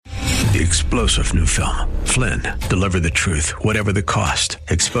The explosive new film, Flynn, deliver the truth, whatever the cost,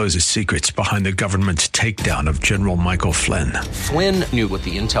 exposes secrets behind the government's takedown of General Michael Flynn. Flynn knew what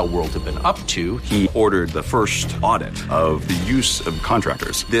the intel world had been up to. He ordered the first audit of the use of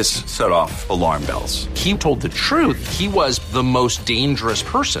contractors. This set off alarm bells. He told the truth. He was the most dangerous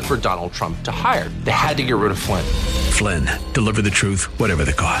person for Donald Trump to hire. They had to get rid of Flynn. Flynn, deliver the truth, whatever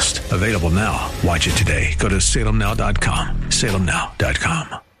the cost. Available now. Watch it today. Go to salemnow.com.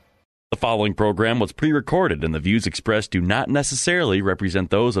 salemnow.com. The following program was pre-recorded, and the views expressed do not necessarily represent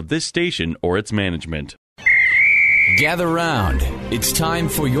those of this station or its management. Gather round. It's time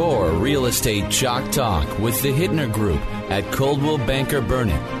for your Real Estate Chalk Talk with the Hittner Group at Coldwell Banker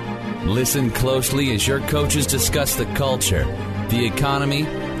Burnett. Listen closely as your coaches discuss the culture, the economy,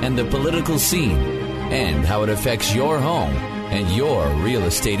 and the political scene, and how it affects your home and your real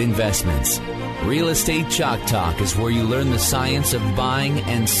estate investments. Real Estate Chalk Talk is where you learn the science of buying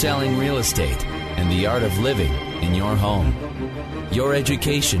and selling real estate and the art of living in your home. Your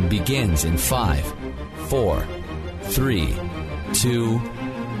education begins in 5, 4, 3, 2,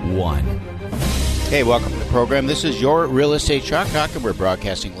 1. Hey, welcome to the program. This is your Real Estate Chalk Talk, and we're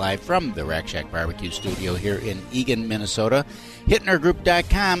broadcasting live from the Rack Shack Barbecue Studio here in Eagan, Minnesota.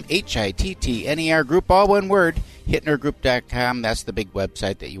 HittnerGroup.com, Hittner Group, all one word. HittnerGroup.com, that's the big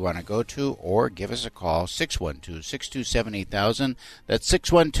website that you want to go to, or give us a call, 612-627-8000. That's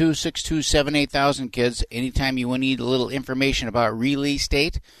 612-627-8000, kids. Anytime you need a little information about real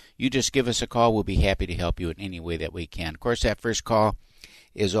estate, you just give us a call. We'll be happy to help you in any way that we can. Of course, that first call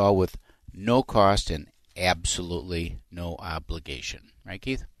is all with no cost and absolutely no obligation. Right,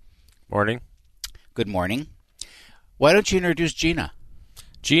 Keith? Morning. Good morning. Why don't you introduce Gina?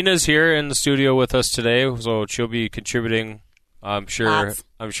 Gina's here in the studio with us today, so she'll be contributing, I'm sure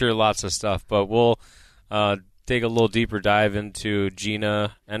lots of stuff, but we'll take a little deeper dive into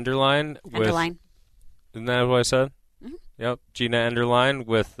Gina Enderlein. Isn't that what I said? Mm-hmm. Yep, Gina Enderlein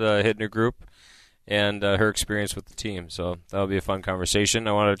with Hittner Group and her experience with the team. So that'll be a fun conversation.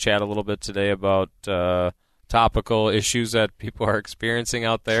 I want to chat a little bit today about topical issues that people are experiencing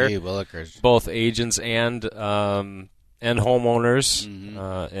out there. Gee willikers. Both agents and homeowners,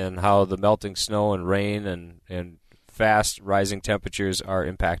 and how the melting snow and rain and fast rising temperatures are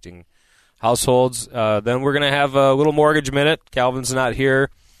impacting households. Then we're going to have a little mortgage minute. Calvin's not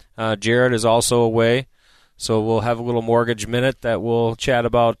here. Jared is also away. So we'll have a little mortgage minute that we'll chat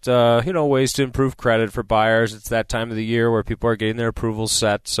about, ways to improve credit for buyers. It's that time of the year where people are getting their approvals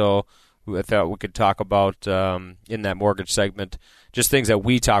set. So I thought we could talk about, in that mortgage segment, just things that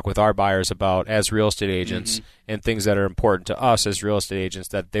we talk with our buyers about as real estate agents, and things that are important to us as real estate agents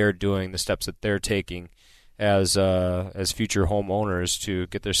that they're doing, the steps that they're taking as future homeowners to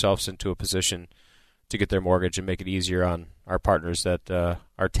get themselves into a position to get their mortgage and make it easier on our partners that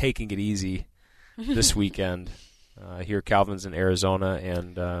are taking it easy this weekend. Here, Calvin's in Arizona,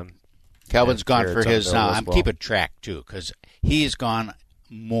 and Calvin's gone for his. I'm well. keeping track too, because he's gone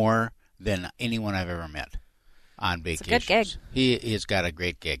more than anyone I've ever met on vacation. It's a good gig. He's got a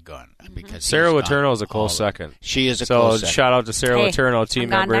great gig going because Sarah Letourneau is a close second. She is a close second. So shout out to Sarah Letourneau, team I'm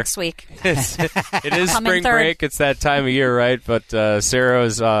member. gone next week. It is spring break. It's that time of year, right? But Sarah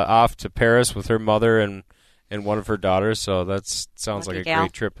is off to Paris with her mother and one of her daughters. So that sounds like a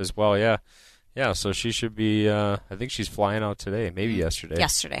great trip as well. Yeah. Yeah, so she should be, I think she's flying out today, maybe yesterday.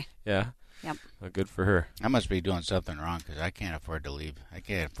 Yesterday. Yeah. Yep. Well, good for her. I must be doing something wrong because I can't afford to leave.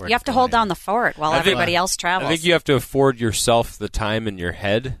 You have to hold down the fort while everybody else travels. I think you have to afford yourself the time in your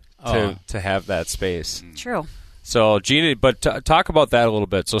head to have that space. True. So, Gina, but talk about that a little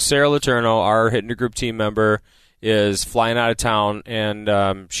bit. So, Sarah Letourneau, our Hittner Group team member, is flying out of town,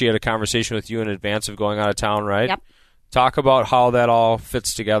 and she had a conversation with you in advance of going out of town, right? Yep. Talk about how that all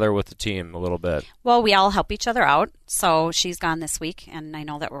fits together with the team a little bit. Well, we all help each other out. So she's gone this week, and I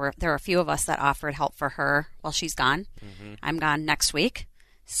know that there are a few of us that offered help for her while she's gone. Mm-hmm. I'm gone next week.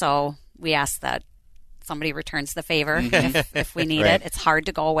 So we ask that somebody returns the favor if we need it. It's hard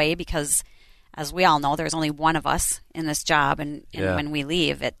to go away because, as we all know, there's only one of us in this job, and when we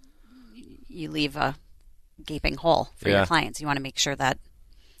leave, you leave a gaping hole for your clients. You want to make sure that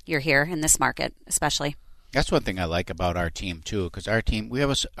you're here in this market, especially. That's one thing I like about our team too, because our team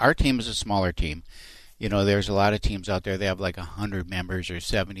is a smaller team. You know, there's a lot of teams out there. They have like 100 members or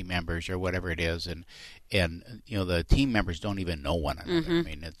 70 members or whatever it is, and you know the team members don't even know one another. I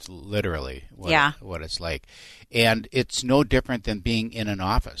mean, it's literally what it's like, and it's no different than being in an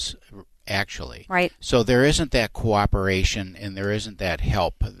office. Actually, right. So there isn't that cooperation, and there isn't that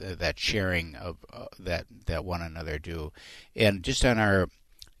help, that sharing of that one another do, and just on our.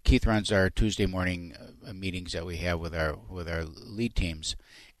 Keith runs our Tuesday morning meetings that we have with our lead teams,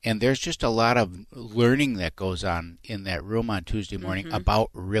 And there's just a lot of learning that goes on in that room on Tuesday morning about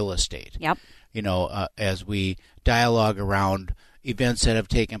real estate. Yep. As we dialogue around events that have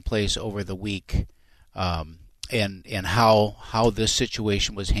taken place over the week, and how this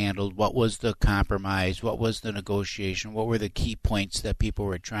situation was handled, what was the compromise, what was the negotiation, what were the key points that people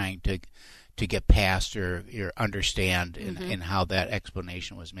were trying to get past or understand, and how that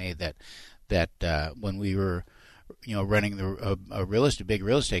explanation was made. That when we were running a big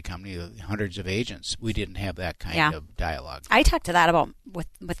real estate company, hundreds of agents, we didn't have that kind of dialogue. I talk to that about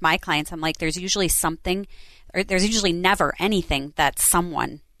with my clients. I'm like, there's usually something, or there's usually never anything that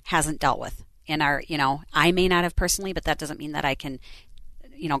someone hasn't dealt with in our, I may not have personally, but that doesn't mean that I can,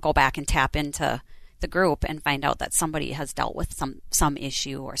 go back and tap into the group and find out that somebody has dealt with some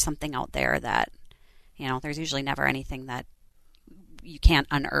issue or something out there that, there's usually never anything that you can't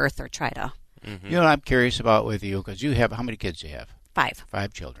unearth or try to. Mm-hmm. I'm curious about with you, because you have, how many kids do you have? 5.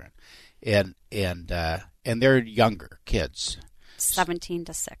 5 children, and they're younger kids, 17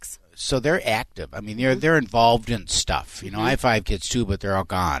 to 6. So they're active. I mean, they're involved in stuff. I have 5 kids too, but they're all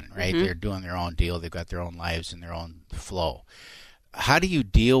gone, right? They're doing their own deal. They've got their own lives and their own flow. How do you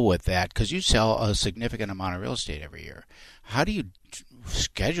deal with that? Because you sell a significant amount of real estate every year. How do you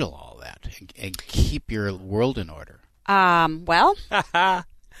schedule all that and keep your world in order? Well,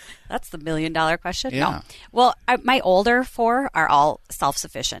 that's the $1 million question. Yeah. No. Well, my older 4 are all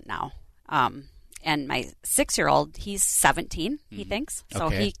self-sufficient now. And my 6-year-old, he's 17, he thinks. So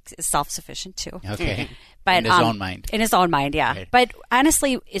he is self-sufficient too. Okay. But, in his own mind. In his own mind, yeah. Right. But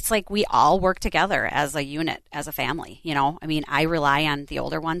honestly, it's like we all work together as a unit, as a family. I mean, I rely on the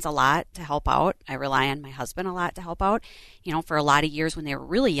older ones a lot to help out. I rely on my husband a lot to help out. For a lot of years when they were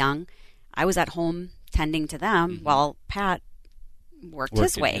really young, I was at home tending to them while Pat worked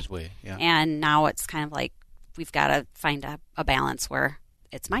his way. Yeah. And now it's kind of like we've got to find a balance where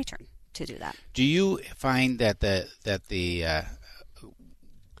it's my turn to do that. Do you find that the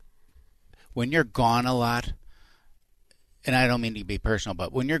when you're gone a lot, and I don't mean to be personal,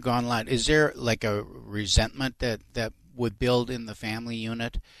 but when you're gone a lot, is there like a resentment that would build in the family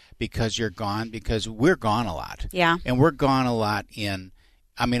unit because you're gone? Because we're gone a lot. Yeah. And we're gone a lot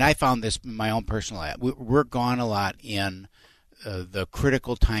I found this in my own personal life. We're gone a lot in the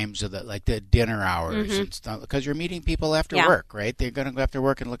critical times of the dinner hours and stuff, because you're meeting people after work, right? They're going to go after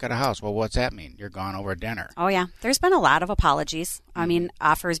work and look at a house. Well, what's that mean? You're gone over dinner. Oh yeah, there's been a lot of apologies. I mean,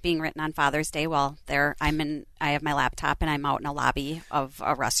 offers being written on Father's Day while I have my laptop and I'm out in a lobby of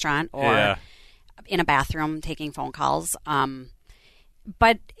a restaurant or in a bathroom taking phone calls.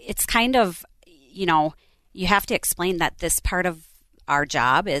 But it's kind of, you have to explain that this part of our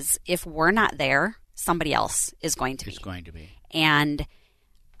job is, if we're not there, somebody else is going to be. It's going to be. And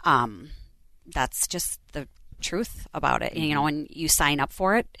that's just the truth about it. When you sign up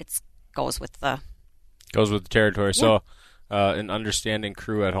for it, it goes with the territory. Yeah. So an understanding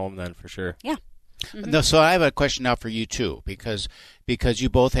crew at home then, for sure. Yeah. No, so I have a question now for you too, because you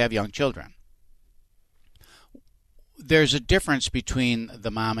both have young children. There's a difference between the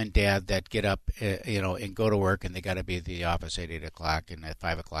mom and dad that get up, and go to work, and they got to be at the office at 8:00, and at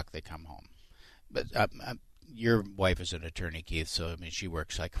 5:00 they come home. But your wife is an attorney, Keith, so she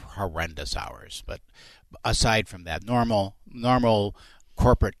works like horrendous hours. But aside from that, normal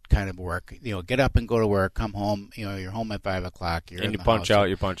corporate kind of work, get up and go to work, come home, you're home at 5:00. And you punch out.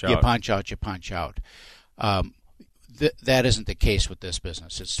 You punch out. That isn't the case with this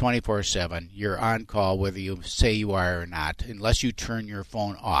business. It's 24/7. You're on call whether you say you are or not, unless you turn your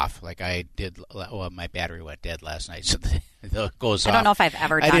phone off, like I did. Well, my battery went dead last night, so it goes off. I don't know if I've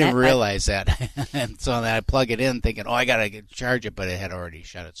ever done it. I didn't realize that. And so then I plug it in thinking, I got to charge it, but it had already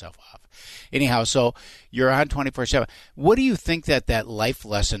shut itself off. Anyhow, so you're on 24/7. What do you think that life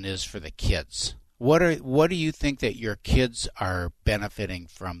lesson is for the kids? What do you think that your kids are benefiting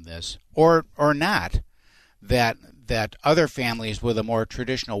from this, or not, that other families with a more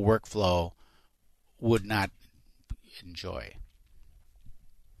traditional workflow would not enjoy?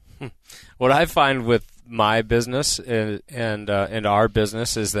 What I find with my business and our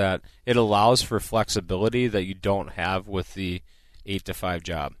business is that it allows for flexibility that you don't have with the 8 to 5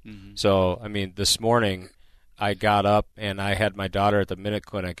 job. Mm-hmm. So, this morning I got up and I had my daughter at the Minute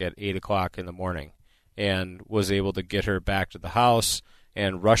Clinic at 8:00 in the morning, and was able to get her back to the house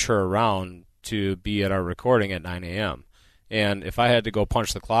and rush her around to be at our recording at 9 a.m. And if I had to go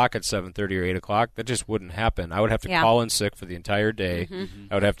punch the clock at 7:30 or 8:00, that just wouldn't happen. I would have to call in sick for the entire day. Mm-hmm.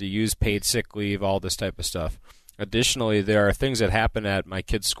 I would have to use paid sick leave, all this type of stuff. Additionally, there are things that happen at my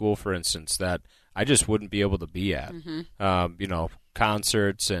kids' school, for instance, that I just wouldn't be able to be at.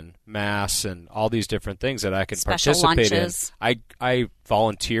 Concerts and mass and all these different things that I can Special participate lunches. in. I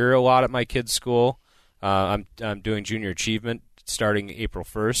volunteer a lot at my kids' school. I'm doing junior achievement starting April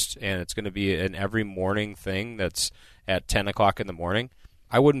 1st, and it's going to be an every morning thing that's at 10 o'clock in the morning.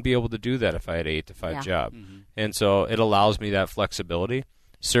 I wouldn't be able to do that if I had an 8-to-5 job. And so it allows me that flexibility.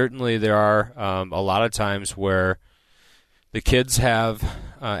 Certainly there are a lot of times where the kids have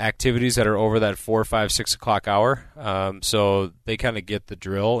activities that are over that 4, 5, 6 o'clock hour, so they kind of get the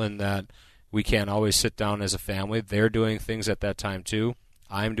drill in that we can't always sit down as a family. They're doing things at that time too.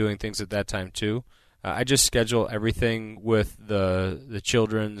 I'm doing things at that time too. I just schedule everything with the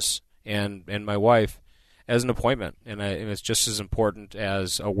children's and my wife as an appointment, and it's just as important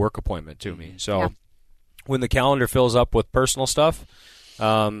as a work appointment to me. So when the calendar fills up with personal stuff,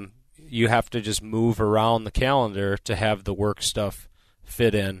 you have to just move around the calendar to have the work stuff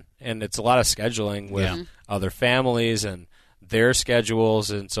fit in. And it's a lot of scheduling with other families and their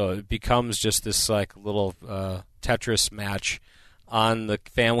schedules. And so it becomes just this like little Tetris match on the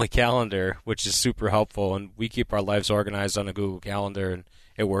family calendar, which is super helpful. And we keep our lives organized on a Google Calendar, and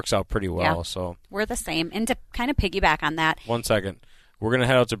it works out pretty well. Yeah. So we're the same. And to kind of piggyback on that. 1 second. We're going to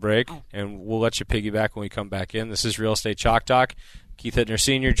head out to break, and we'll let you piggyback when we come back in. This is Real Estate Chalk Talk. Keith Hittner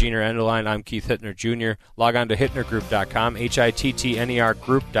Sr., Gina Enderlein. I'm Keith Hittner Jr. Log on to hittnergroup.com, HITTNER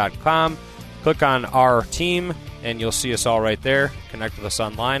group.com. Click on our team, and you'll see us all right there. Connect with us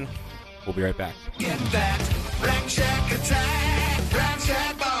online. We'll be right back. Get that Rack Shack attack, Rack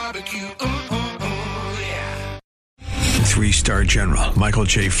Shack barbecue. Yeah. 3-star General Michael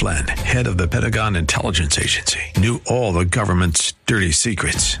J. Flynn, head of the Pentagon Intelligence Agency, knew all the government's dirty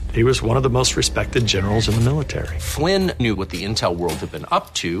secrets. He was one of the most respected generals in the military. Flynn knew what the intel world had been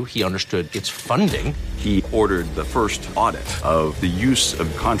up to. He understood its funding. He ordered the first audit of the use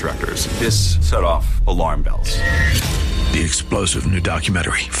of contractors. This set off alarm bells. The explosive new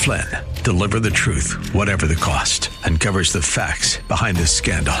documentary, Flynn, Deliver the Truth, Whatever the Cost, uncovers the facts behind this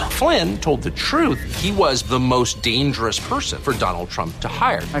scandal. Flynn told the truth. He was the most dangerous person for Donald Trump to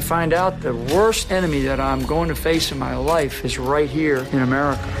hire. I find out the worst enemy that I'm going to face in my life is right here in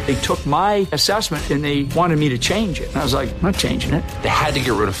America. They took my assessment and they wanted me to change it. And I was like, I'm not changing it. They had to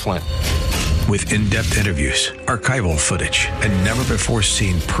get rid of Flynn. With in-depth interviews, archival footage, and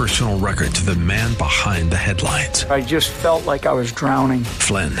never-before-seen personal records of the man behind the headlines. I just felt like I was drowning.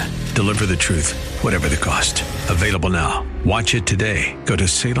 Flynn, Deliver the Truth, Whatever the Cost. Available now. Watch it today. Go to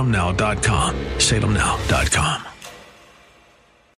salemnow.com. salemnow.com.